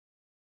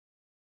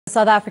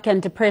South African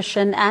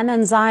Depression and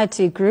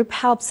Anxiety Group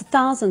helps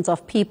thousands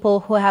of people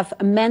who have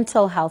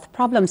mental health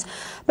problems.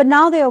 But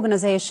now the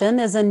organization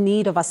is in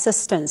need of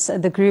assistance.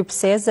 The group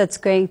says it's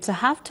going to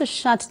have to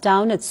shut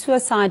down its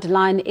suicide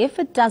line if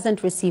it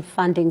doesn't receive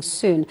funding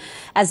soon.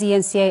 As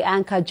ENCA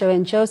anchor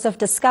Joanne Joseph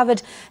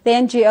discovered, the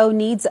NGO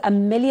needs R1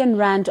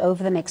 million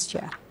over the next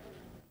year.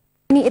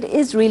 It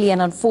is really an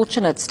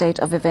unfortunate state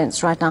of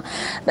events right now.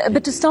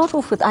 But to start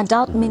off with, I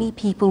doubt many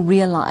people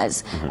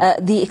realize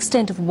the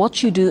extent of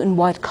what you do and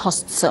why it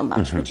costs so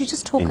much. Would you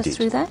just talk us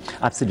through that?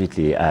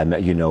 Absolutely.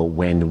 You know,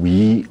 when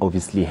we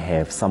obviously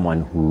have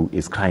someone who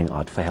is crying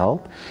out for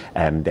help,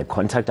 they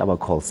contact our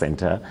call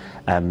center,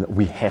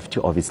 we have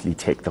to obviously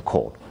take the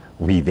call.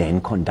 We then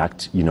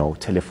conduct,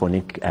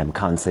 telephonic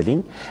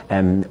counseling,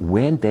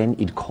 when then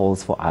it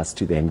calls for us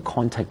to then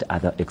contact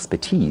other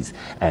expertise,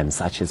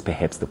 such as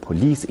perhaps the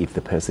police, if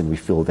the person we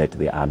feel that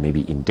they are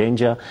maybe in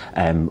danger,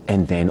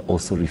 and then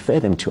also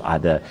refer them to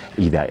either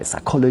a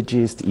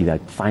psychologist, either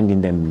finding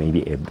them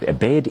maybe a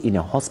bed in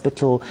a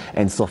hospital,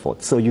 and so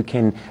forth. So you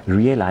can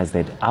realize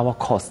that our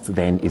costs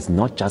then is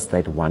not just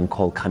that one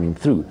call coming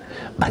through,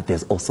 but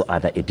there's also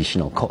other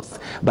additional costs.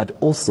 But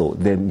also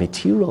the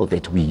material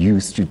that we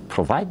use to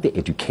provide the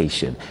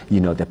education,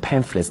 the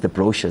pamphlets, the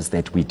brochures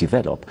that we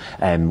develop,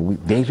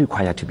 they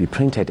require to be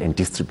printed and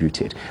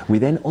distributed. We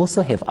then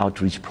also have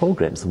outreach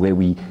programs where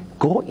we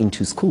go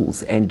into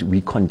schools and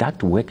we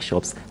conduct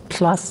workshops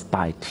class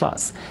by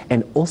class,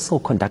 and also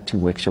conducting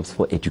workshops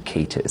for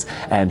educators.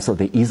 So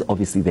there is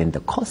obviously then the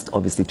cost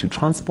obviously to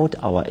transport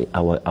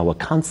our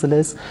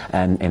counselors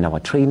and our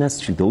trainers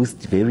to those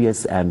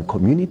various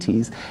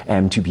communities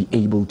to be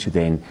able to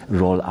then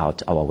roll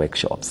out our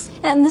workshops.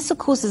 And this of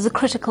course is a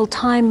critical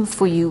time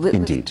for you with,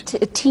 Indeed.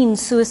 With Teen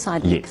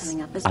Suicide Week Yes,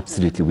 coming up, isn't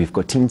absolutely. We've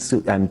got Teen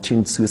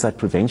Suicide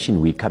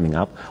Prevention Week coming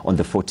up on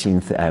the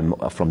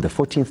 14th, from the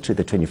 14th to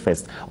the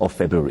 21st of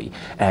February.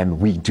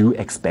 We do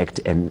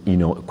expect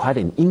quite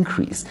an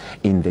increase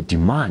in the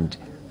demand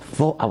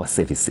for our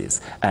services.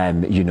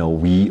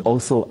 We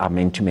also are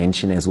meant to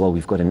mention as well,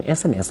 we've got an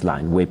SMS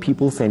line where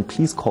people say,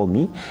 please call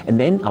me, and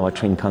then our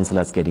trained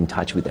counselors get in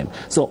touch with them.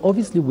 So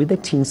obviously with the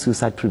Teen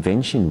Suicide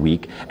Prevention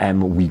Week,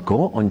 we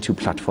go onto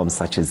platforms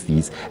such as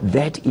these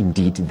that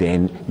indeed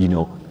then,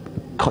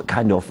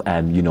 kind of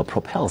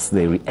propels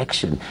the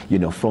reaction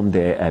from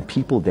the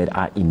people that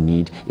are in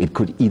need. It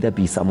could either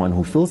be someone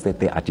who feels that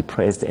they are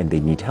depressed and they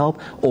need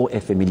help, or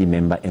a family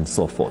member, and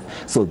so forth.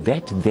 So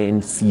that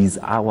then sees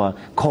our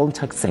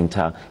contact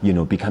center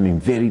becoming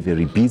very,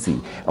 very busy,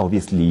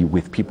 obviously,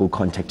 with people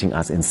contacting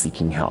us and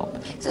seeking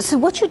help. So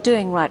what you're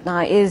doing right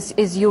now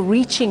is you're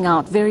reaching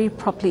out very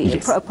properly,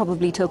 Yes.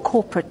 probably to a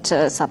corporate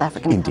South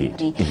African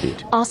company,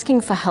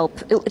 asking for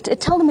help.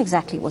 Tell them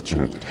exactly what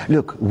you need.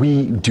 Look,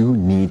 we do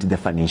need the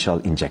financial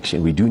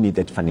injection. We do need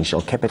that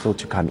financial capital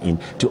to come in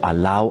to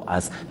allow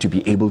us to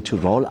be able to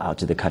roll out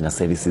the kind of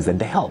services and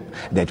the help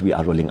that we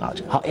are rolling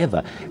out.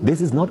 However, this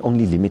is not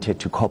only limited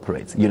to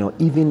corporates.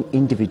 Even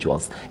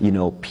individuals,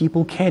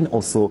 people can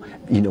also,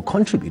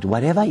 contribute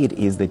whatever it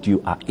is that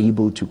you are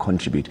able to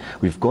contribute.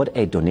 We've got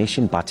a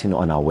donation button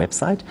on our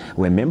website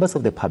where members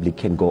of the public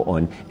can go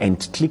on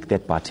and click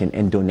that button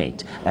and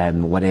donate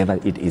whatever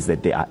it is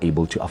that they are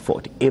able to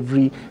afford.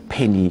 Every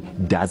penny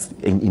does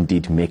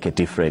indeed make a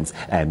difference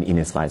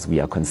in as far as we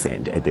are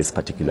concerned at this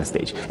particular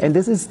stage. And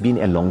this has been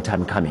a long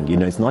time coming.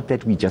 It's not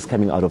that we're just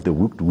coming out of the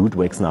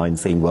woodworks now and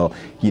saying, well,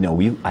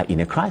 we are in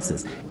a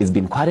crisis. It's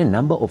been quite a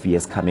number of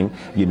years coming.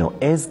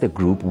 As the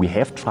group, we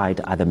have tried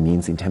other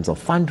means in terms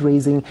of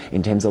fundraising,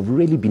 in terms of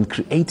really being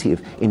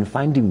creative in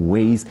finding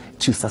ways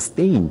to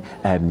sustain,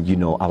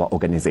 our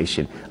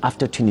organization.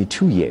 After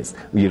 22 years,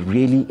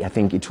 I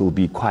think it will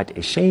be quite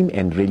a shame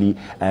and really,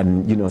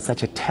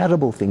 such a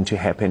terrible thing to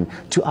happen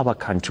to our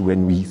country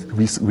when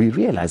we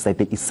realize that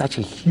there is such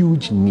a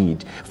huge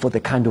need for the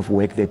kind of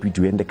work that we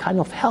do and the kind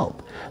of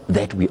help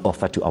that we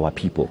offer to our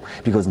people,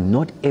 because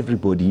not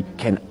everybody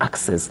can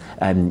access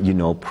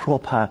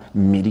proper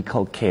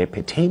medical care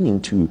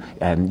pertaining to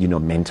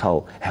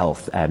mental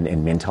health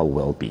and mental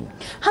well-being.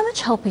 How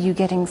much help are you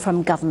getting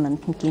from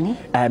government,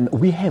 Nkini?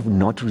 We have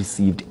not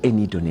received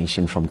any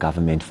donation from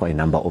government for a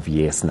number of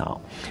years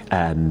now,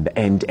 and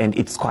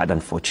it's quite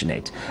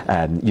unfortunate.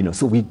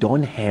 So we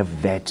don't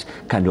have that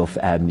kind of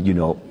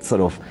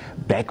sort of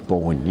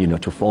backbone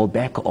to fall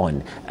back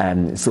on.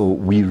 So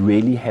we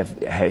really have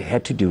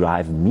had to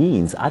derive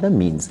other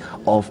means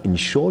of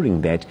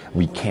ensuring that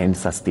we can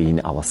sustain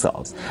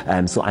ourselves.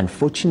 So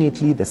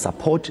unfortunately, the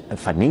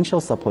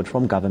financial support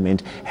from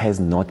government has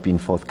not been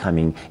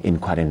forthcoming in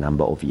quite a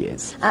number of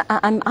years.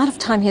 I'm out of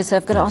time here, so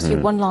I've got to ask you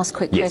one last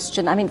quick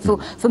question. I mean,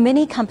 for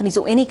many companies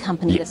or any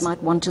company that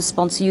might want to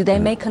sponsor you, they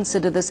may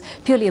consider this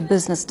purely a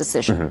business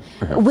decision.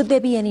 Would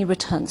there be any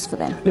returns for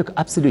them? Look,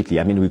 absolutely.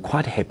 I mean, we're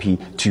quite happy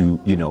to,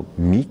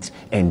 meet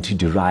and to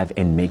derive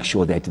and make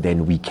sure that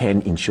then we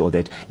can ensure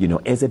that,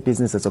 as a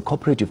business, as a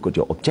corporate, you've got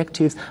your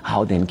objectives.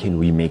 How then can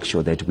we make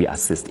sure that we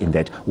assist in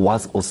that,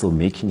 whilst also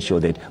making sure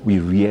that we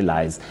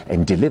realize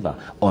and deliver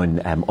on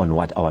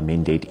what our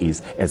mandate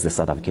is as the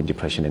South African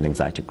Depression and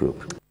Anxiety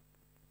Group?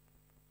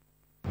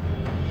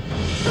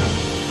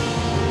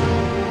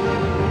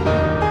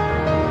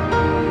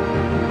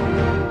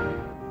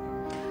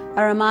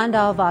 A reminder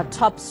of our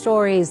top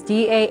stories.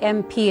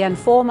 DAMP and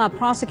former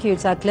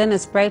prosecutor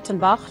Glynis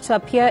Breitenbach to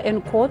appear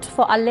in court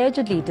for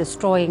allegedly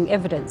destroying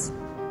evidence.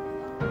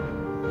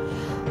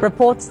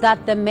 Reports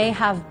that there may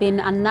have been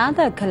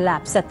another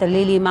collapse at the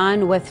Lily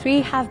mine where 3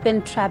 have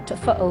been trapped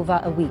for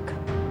over a week.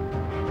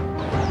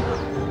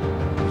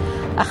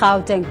 A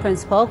Gauteng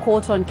principal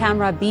caught on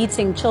camera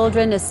beating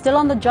children is still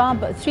on the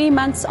job 3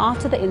 months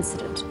after the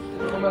incident.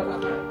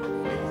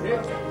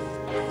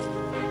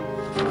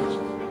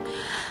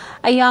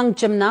 A young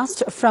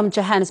gymnast from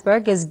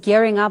Johannesburg is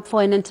gearing up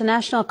for an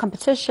international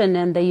competition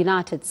in the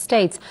United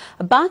States,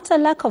 but a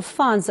lack of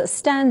funds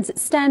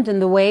stand in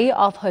the way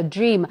of her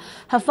dream.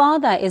 Her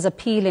father is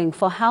appealing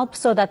for help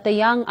so that the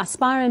young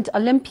aspirant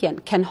Olympian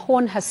can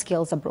hone her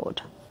skills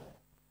abroad.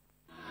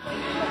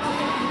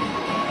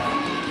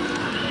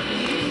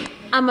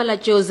 Amala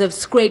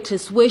Joseph's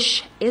greatest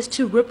wish is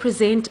to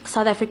represent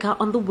South Africa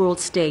on the world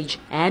stage,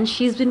 and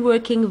she's been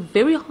working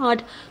very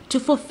hard to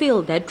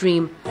fulfill that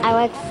dream. I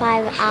work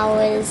 5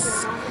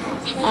 hours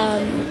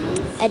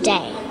a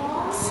day,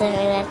 so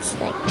that's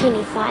like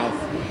 25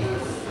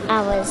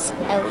 hours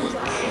a week.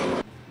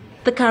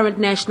 The current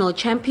national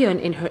champion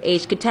in her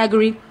age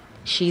category,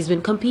 she's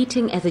been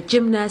competing as a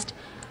gymnast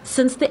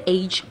since the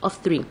age of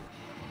 3.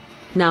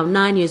 Now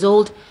 9 years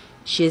old,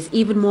 she is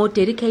even more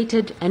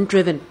dedicated and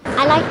driven.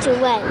 I like to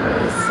win,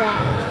 so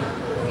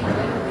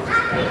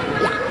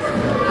yeah.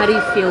 How do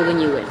you feel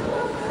when you win?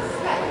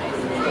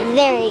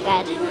 Very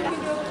good.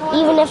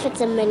 Even if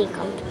it's a mini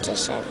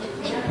competition.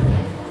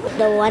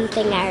 The one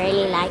thing I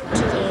really like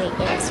to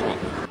do is win.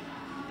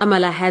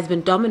 Amala has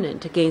been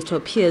dominant against her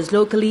peers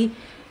locally,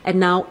 and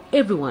now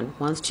everyone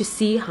wants to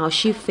see how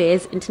she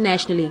fares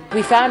internationally.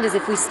 We found is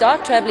if we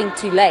start traveling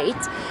too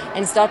late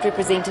and start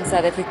representing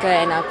South Africa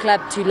and our club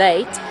too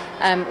late,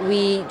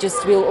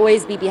 we'll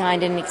always be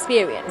behind and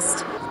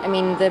inexperienced. I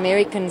mean, the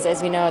Americans,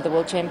 as we know, are the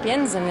world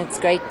champions, and it's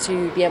great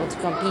to be able to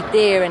compete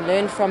there and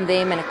learn from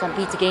them and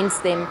compete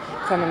against them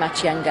from a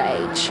much younger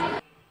age.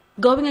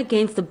 Going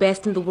against the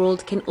best in the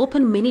world can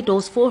open many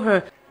doors for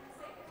her,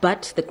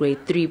 but the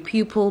grade 3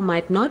 pupil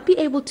might not be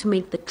able to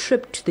make the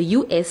trip to the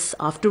US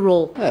after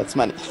all. Yeah, it's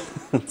money.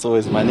 It's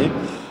always money.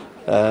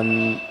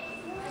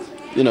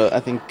 I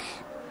think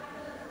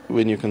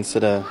when you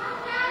consider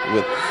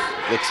with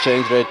the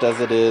exchange rate as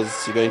it is,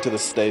 you're going to the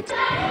States,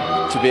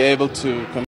 to be able to